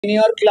In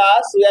your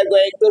class, we are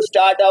going to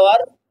start our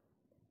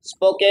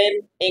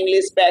spoken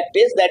English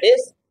practice, that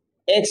is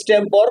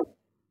extempore.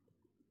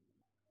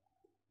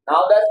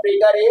 Now the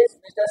speaker is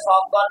Mr.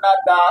 Shankar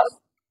Das.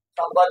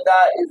 Shankar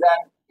is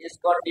an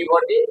ISKCON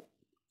devotee.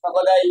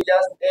 Shankar, you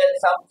just tell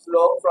some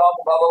slok from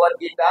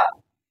Bhagavad Gita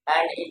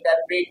and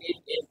interpret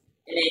it in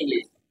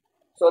English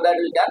so that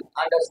we can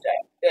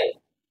understand. Tell.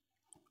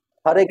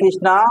 हरे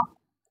कृष्णा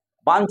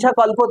वांछा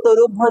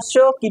कल्पतरुभ्यश्च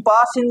कृपा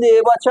सिंधु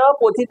एव च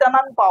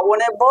पतितानां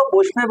पावनेभ्यो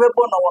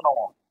वैष्णवेभ्यो नमो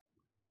नमः.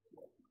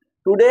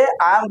 Today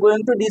I am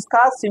going to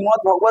discuss Srimad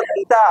Bhagavad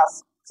Gita's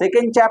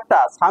second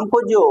chapter,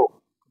 Sankhya Yoga,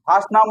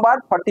 verse number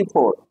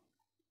 44.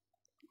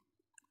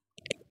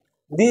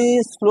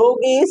 This slok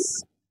is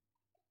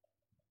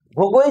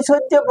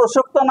भोगैश्वर्य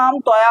प्रसक्तानां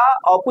तया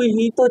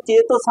अपहित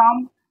चेतसां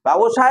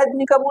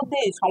व्यवसायत्मिका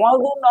बुद्धि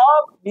समाधि न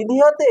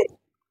विधीयते.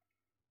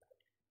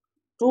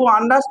 To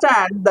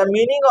understand the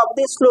meaning of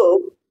this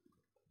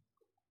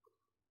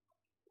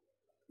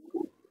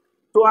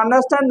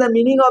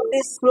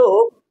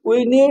slok,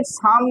 we need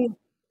some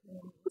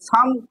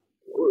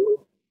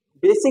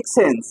basic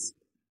sense.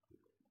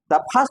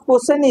 The first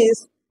question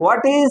is,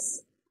 what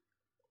is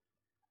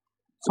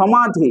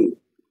samadhi?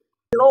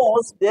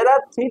 Knows there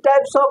are three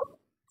types of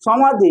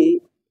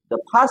samadhi. The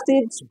first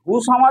is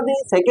bhu samadhi,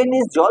 second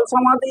is jal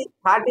samadhi,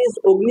 third is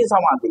agni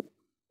samadhi.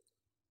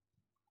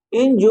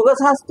 In Yoga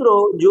Shastra,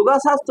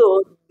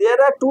 there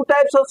are two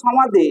types of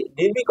samadhi,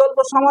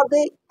 nirvikalpa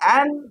samadhi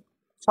and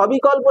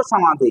savikalpa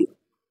samadhi.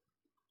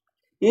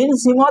 In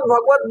Srimad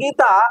Bhagavad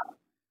Gita,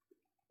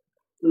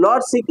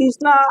 Lord Sri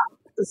Krishna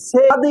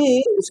said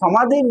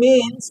samadhi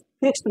means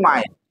fixed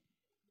mind.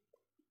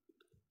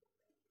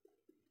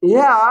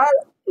 Here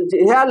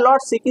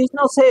Lord Sri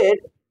Krishna said,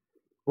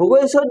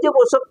 Bhogaishwarya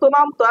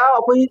Posaktanam Taya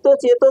Apahito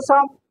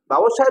Chetosam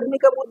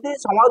Bhavasadmika Buddhi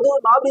Samadhu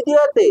Na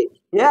Vidhyate.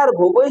 Here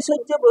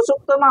Bhogaishwarya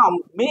Posaktanam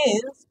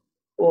means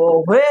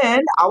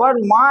when our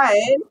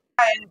mind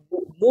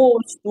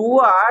moves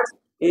towards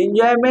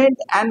enjoyment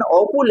and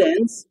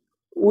opulence,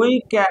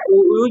 we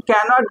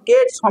cannot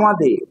get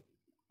samadhi.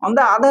 On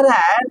the other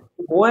hand,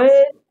 when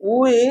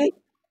we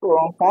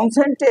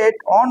concentrate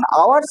on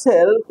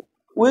ourselves,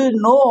 we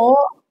know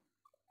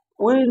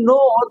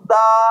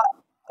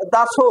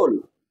the soul.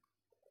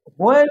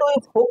 When we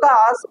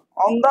focus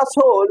on the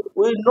soul,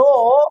 we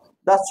know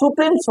the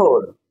supreme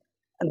soul.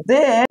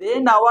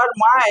 Then our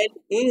mind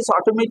is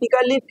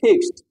automatically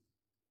fixed,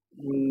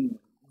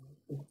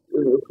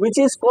 which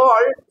is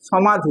called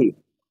samadhi.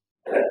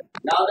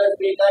 Now the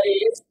speaker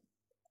is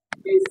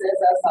Mr.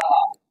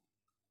 Saha.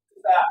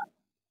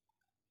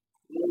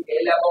 You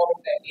tell about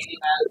the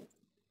animal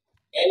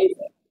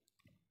elephant.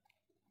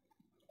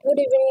 Good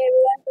evening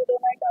everyone. Today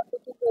my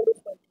topic is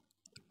elephant.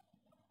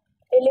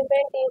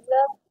 Elephant is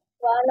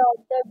one of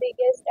the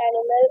biggest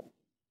animals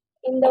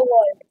in the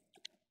world.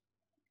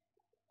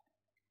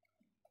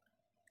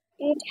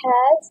 It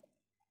has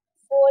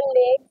 4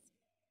 legs,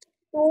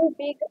 2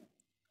 big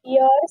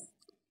ears,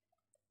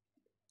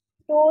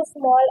 2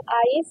 small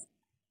eyes,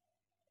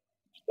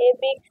 a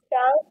big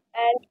tongue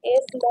and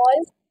a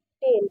small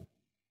tail.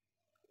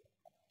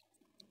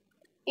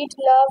 It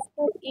loves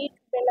to eat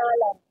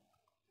banana.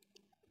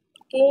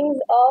 Kings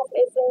of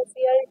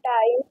essential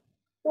time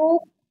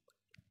took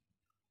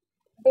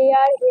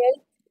their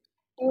health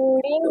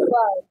during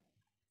war.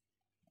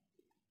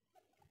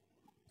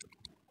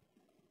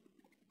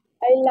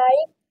 I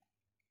like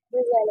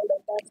this animal.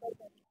 That's all.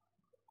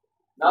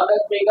 Now the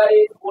speaker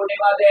is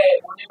Purnima Dev.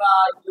 Purnima,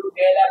 you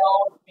tell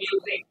about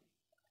music.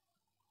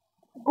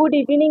 Good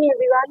evening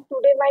everyone.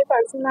 Today my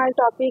personal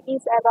topic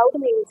is about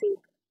music.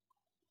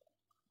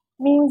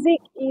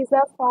 Music is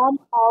a form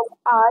of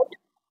art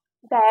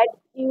that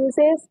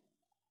uses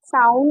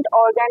sound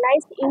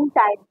organized in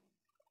time.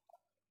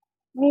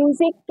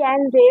 Music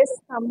can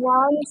raise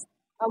someone's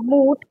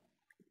mood,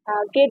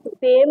 get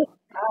them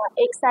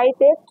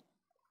excited,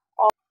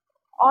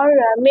 or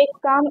make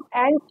calm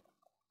and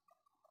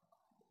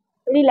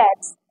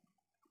relax.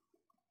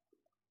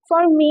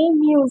 For me,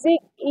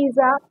 music is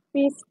a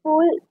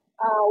peaceful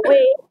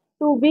way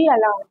to be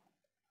alone.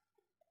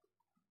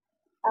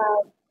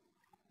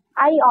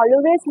 I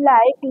always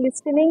like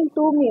listening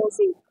to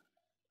music.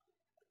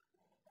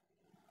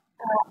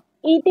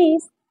 It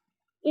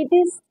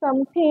is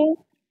something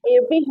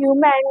every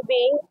human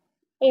being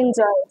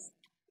enjoys.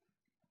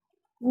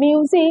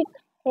 Music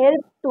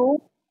helps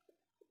to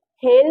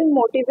help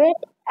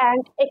motivate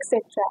and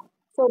etc.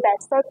 So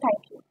that's all.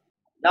 Thank you.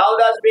 Now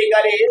the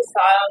speaker is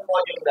Sam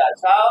Mojumdar.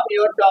 Sam,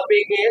 your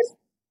topic is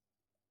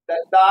the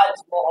Taj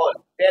Mahal.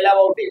 Tell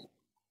about it.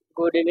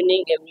 Good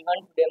evening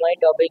everyone. Today my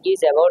topic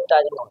is about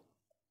Taj Mahal.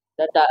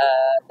 The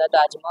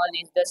Taj Mahal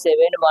is the 7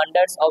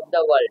 wonders of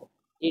the world.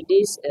 It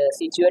is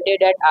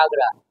situated at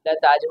Agra. The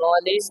Taj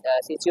Mahal is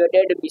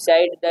situated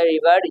beside the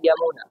river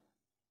Yamuna.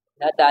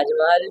 The Taj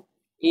Mahal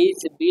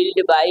is built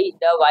by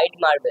the white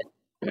marble.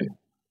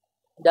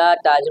 The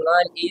Taj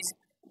Mahal is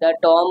the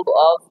tomb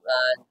of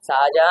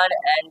Shah Jahan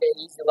and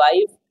his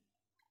wife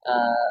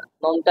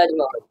Mumtaz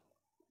Mahal.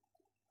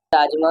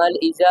 Taj Mahal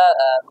is a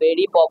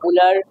very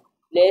popular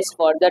place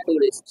for the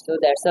tourists. So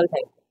that's all.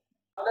 Thank you.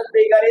 Now the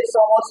speaker is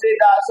Somosri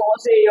Das.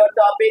 Somosri, your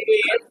topic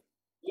is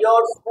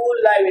your school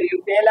library. You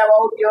tell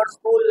about your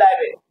school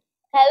library.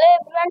 Hello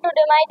everyone,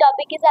 today my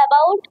topic is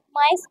about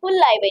my school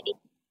library.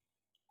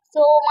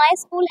 So my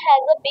school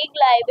has a big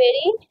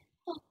library.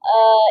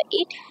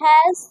 It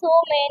has so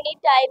many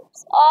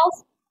types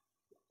of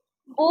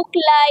book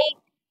like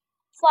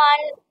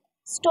fun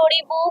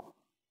storybook,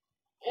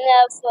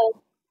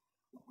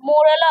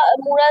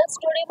 moral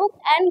storybook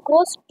and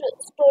ghost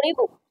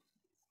storybook.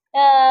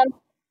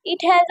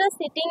 It has a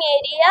sitting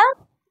area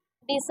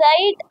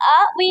beside a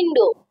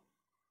window.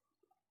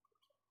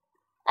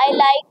 I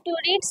like to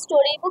read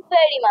storybook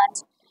very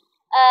much.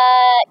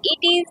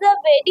 It is a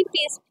very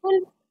peaceful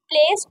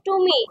place to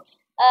me.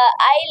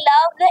 I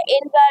love the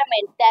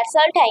environment. That's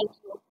all. Thank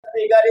you.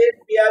 Speaker is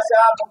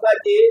Vyasa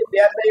Mukherjee.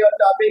 Vyasa, your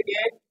topic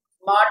is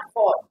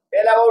smartphone.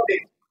 Tell about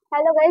it.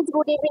 Hello guys,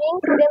 good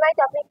evening. Today my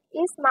topic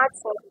is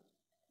smartphone.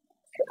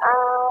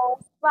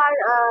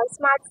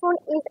 Smartphone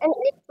is an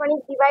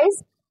electronic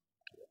device.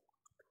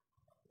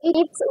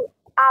 It's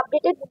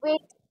updated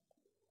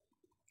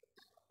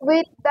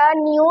with the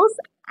news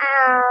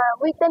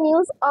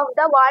of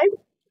the world.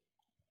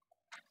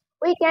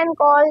 We can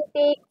call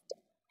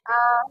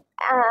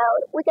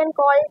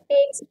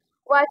text,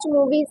 watch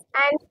movies,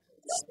 and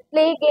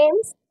play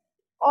games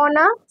on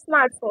a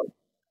smartphone.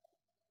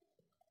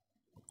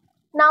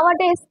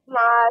 Nowadays,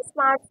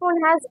 smartphone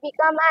has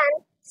become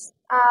an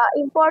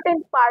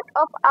important part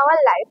of our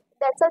life.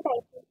 That's all.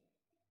 Thank you.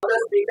 The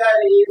speaker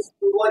is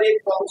Subodip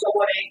from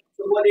Sobodip.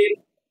 Subodip,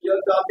 your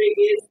topic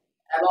is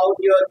about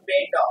your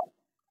pet dog.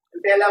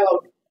 You tell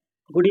about it.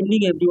 Good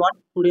evening, everyone.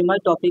 Today my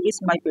topic is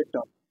my pet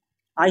dog.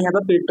 I have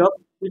a pet dog.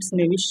 Its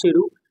name is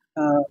Sheru.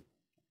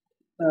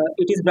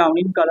 It is brown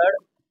in color.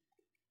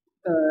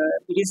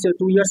 It is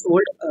 2 years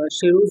old.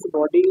 Sheru's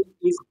body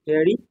is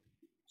hairy.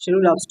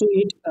 Sheru loves to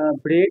eat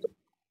bread,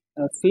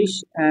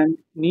 fish, and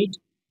meat.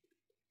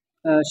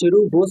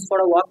 Sheru goes for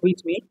a walk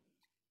with me.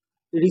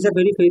 It is a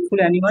very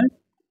faithful animal.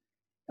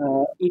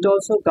 It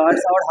also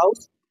guards our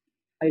house.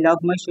 I love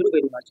my Sheru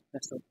very much.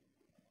 That's all.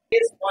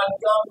 Is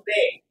Pancham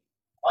Day.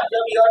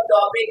 Pancham, your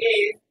topic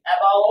is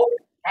about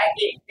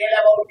hacking. Tell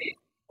about it.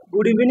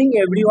 Good evening,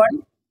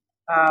 everyone.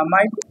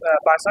 My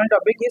personal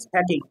topic is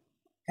hacking.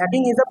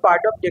 Hacking is a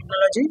part of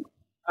technology.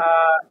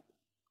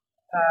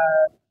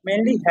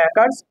 Mainly,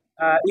 hackers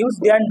use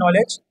their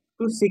knowledge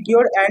to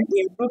secure and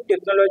improve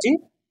technology,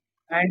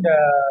 and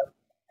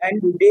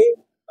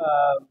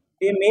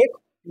they make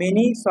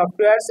many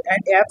softwares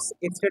and apps,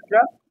 etc.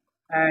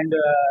 And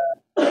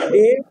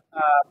they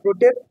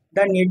protect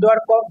the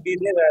network of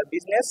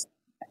business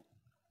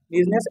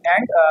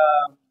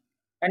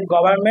and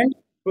government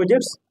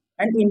projects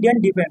and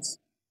Indian defense.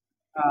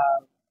 Uh,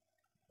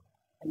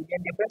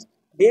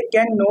 they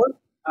can know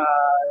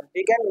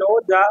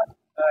the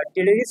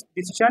terrorist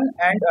decision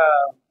and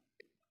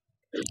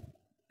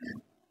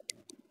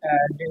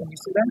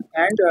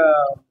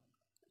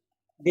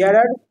there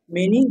are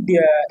many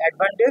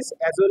advantages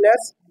as well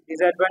as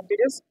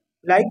disadvantages,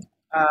 like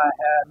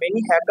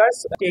many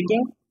hackers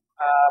taking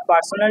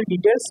personal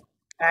details,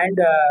 and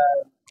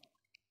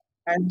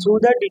through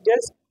the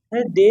details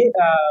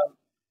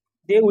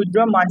they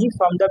withdraw money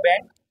from the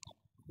bank.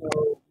 So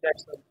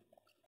that's all.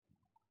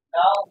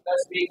 Now the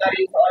speaker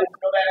is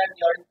also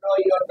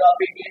your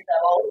topic is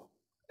about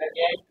the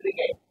game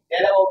cricket.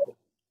 Tell about it.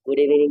 Good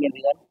evening,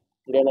 everyone.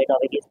 Today my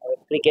topic is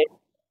about cricket.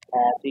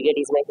 Cricket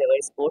is my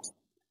favorite sport.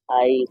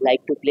 I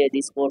like to play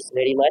this sport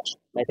very much.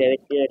 My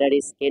favorite cricketer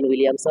is Ken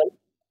Williamson.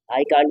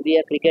 I can't be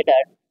a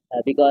cricketer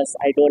because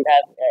I don't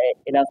have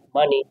enough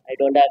money. I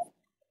don't have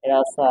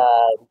enough.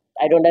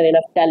 I don't have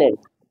enough talent.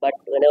 But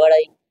whenever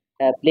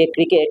I play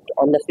cricket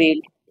on the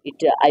field,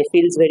 I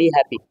feels very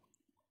happy.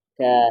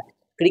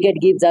 Cricket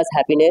gives us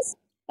happiness.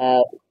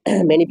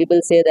 Many people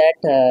say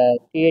that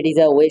cricket is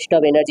a waste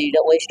of energy, it is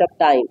a waste of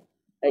time.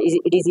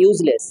 It is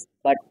useless.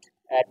 But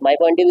at my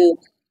point of view,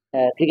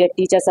 cricket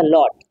teaches a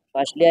lot.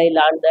 Firstly, I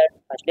learned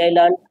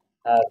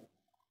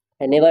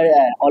never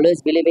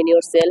always believe in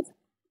yourself.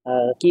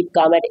 Keep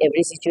calm at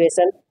every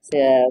situation.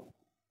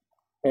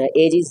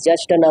 Age is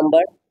just a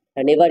number.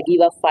 Never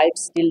give up fight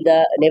till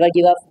the never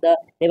give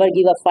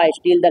up fight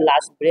till the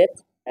last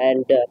breath.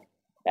 And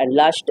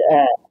last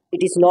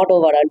it is not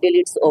over until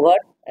it's over.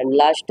 And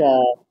last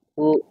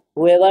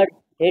whoever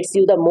hates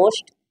you the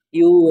most,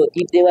 you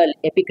give them an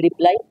epic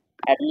reply.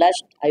 At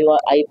last,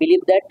 I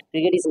believe that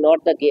cricket is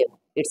not the game;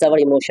 it's our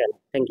emotion.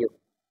 Thank you.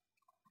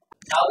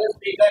 Now the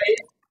speaker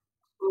is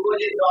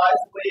Subodip Das.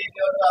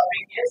 Your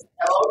topic is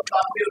about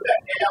computer.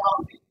 Tell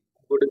about it.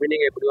 Good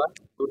evening, everyone.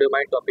 Today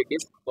my topic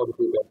is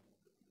computer.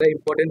 The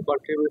important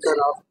contribution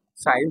of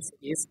science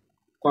is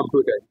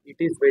computer. It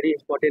is very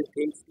important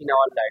things in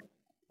our life.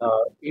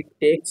 It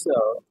takes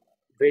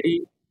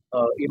very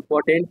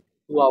important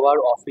to our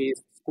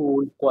office,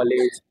 school,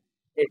 college,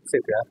 etc.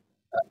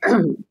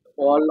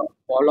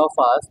 all of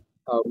us,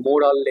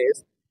 more or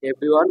less,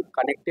 everyone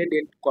connected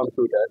in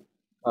computer.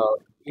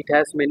 It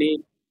has many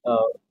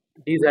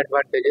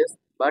disadvantages,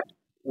 but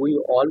we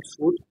all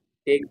should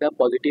take the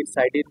positive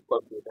side in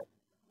computer.